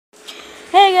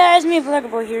Hey guys, me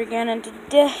Vloggerboy here again, and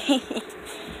today,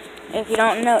 if you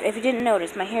didn't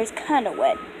notice, my hair is kind of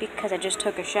wet because I just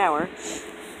took a shower.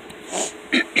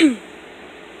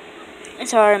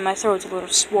 Sorry, my throat's a little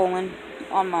swollen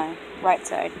on my right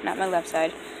side, not my left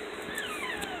side.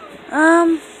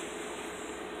 Oh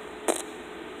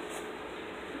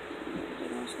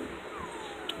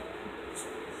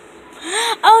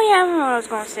yeah, I remember what I was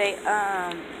going to say.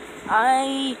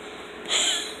 I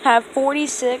have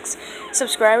 46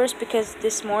 subscribers because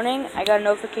this morning I got a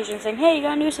notification saying, hey, you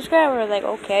got a new subscriber. I was like,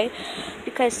 okay,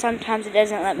 because sometimes it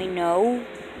doesn't let me know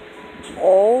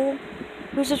all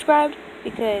who subscribed,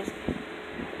 because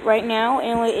right now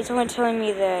it's only telling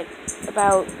me that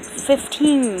about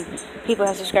 15 people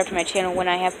have subscribed to my channel when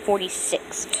I have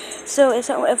 46. So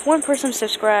if one person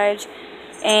subscribes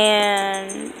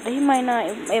and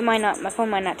my phone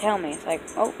might not tell me. It's like,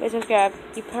 oh, they subscribed.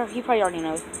 He probably already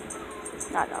knows.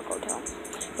 Not go tell him.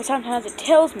 But sometimes it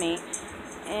tells me,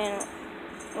 and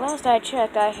last I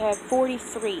checked, I had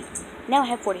 43. Now I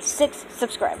have 46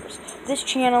 subscribers. This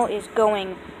channel is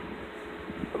going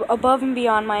above and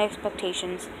beyond my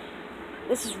expectations.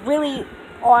 This is really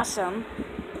awesome.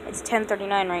 It's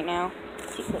 10:39 right now.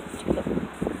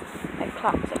 My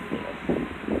clock's up here.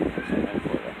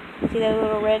 See that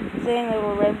little red thing, that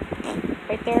little red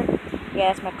right there?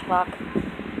 Yeah, that's my clock.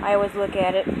 I always look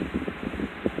at it.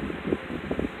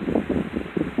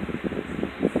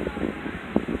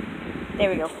 There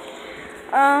we go.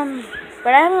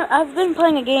 But I've been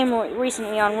playing a game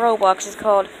recently on Roblox. It's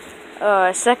called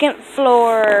Second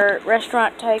Floor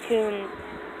Restaurant Tycoon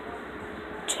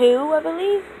 2, I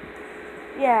believe.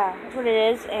 Yeah, that's what it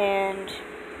is, and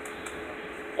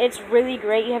it's really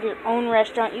great. You have your own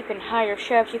restaurant. You can hire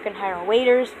chefs. You can hire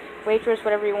waiters, waitress,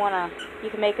 whatever you wanna.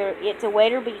 You can make it's a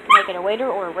waiter, but you can make it a waiter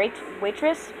or a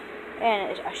waitress,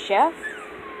 and a chef.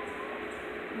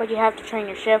 But you have to train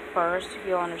your chef first, if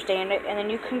you'll understand it, and then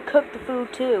you can cook the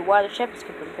food too while the chef is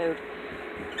cooking food.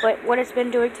 But what it's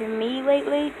been doing to me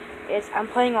lately is I'm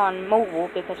playing on mobile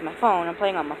because of my phone. I'm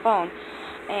playing on my phone,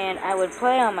 and I would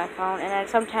play on my phone, and then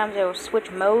sometimes it will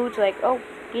switch modes. Like, oh,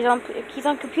 he's on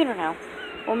computer now.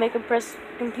 We'll make him press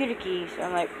computer keys.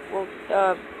 I'm like, well,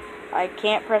 I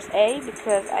can't press A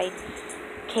because I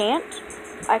can't.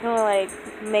 I can only like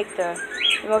make the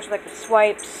motion, like the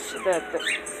swipes, the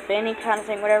spinning kind of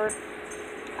thing, whatever.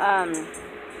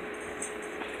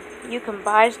 You can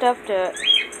buy stuff for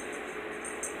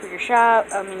your shop.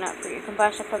 I mean, not for you can buy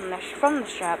stuff from the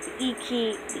shop. The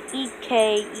EKEA,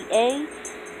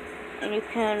 and you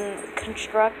can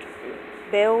construct,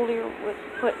 build,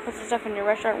 put some stuff in your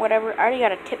restaurant, whatever. I already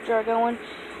got a tip jar going.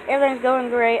 Everything's going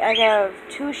great. I have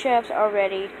 2 chefs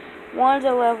already. One's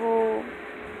a level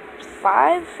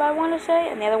 5, I want to say,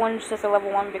 and the other one's just a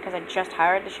level 1 because I just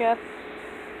hired the chef.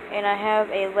 And I have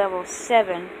a level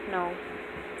 7,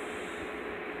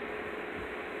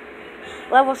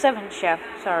 level 7 chef,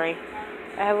 sorry.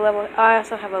 I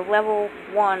also have a level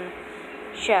 1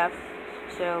 chef,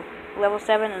 so level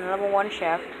 7 and level 1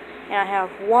 chef, and I have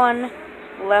 1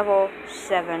 level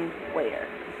 7 waiter.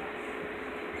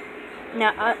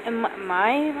 Now,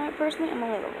 personally, I'm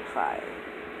only level 5.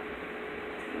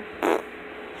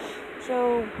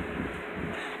 So,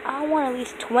 I want at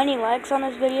least 20 likes on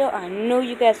this video. I know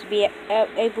you guys will be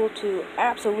able to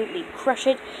absolutely crush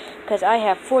it, because I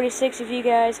have 46 of you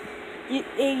guys. You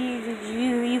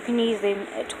can easily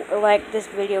like this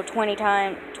video 20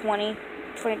 times.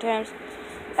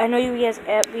 I know you guys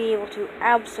will be able to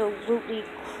absolutely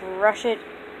crush it,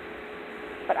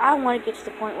 but I want to get to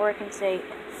the point where I can say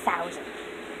 1,000.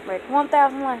 Like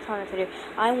 1,000 likes on this video.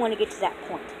 I want to get to that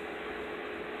point.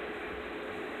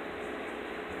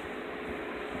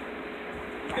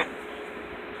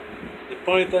 The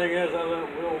funny thing is, I let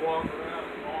Will walk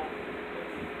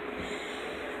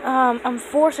around. I'm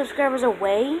 4 subscribers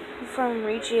away from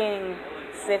reaching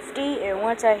 50, and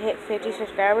once I hit 50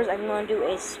 subscribers, I'm going to do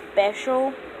a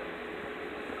special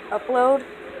upload,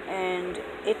 and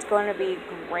it's going to be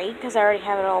great, because I already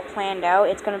have it all planned out.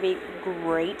 It's going to be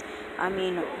great. I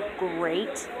mean,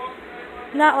 great.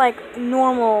 Not like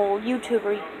normal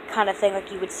YouTuber kind of thing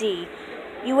like you would see.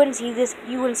 You wouldn't see this,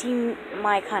 you wouldn't see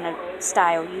my kind of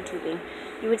style YouTubing.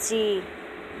 You would see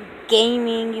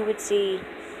gaming, you would see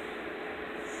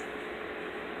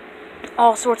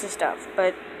all sorts of stuff,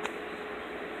 but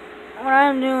what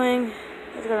I'm doing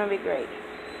is gonna be great.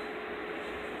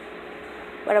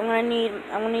 But I'm gonna need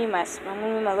my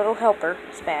little helper,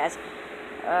 Spaz.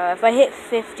 If I hit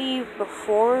 50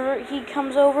 before he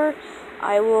comes over,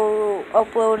 I will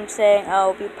upload and saying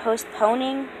I'll be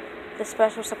postponing the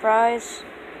special surprise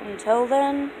until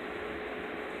then,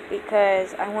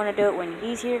 because I want to do it when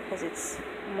he's here, because it's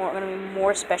gonna be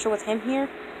more special with him here.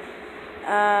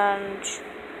 And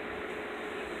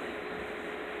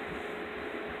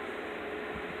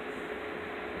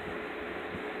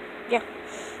yeah.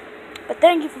 But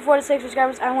thank you for 46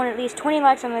 subscribers. I want at least 20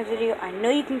 likes on this video. I know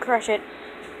you can crush it.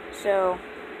 So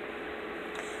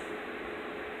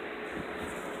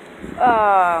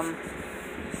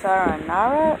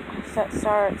Sayonara.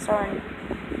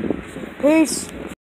 Peace.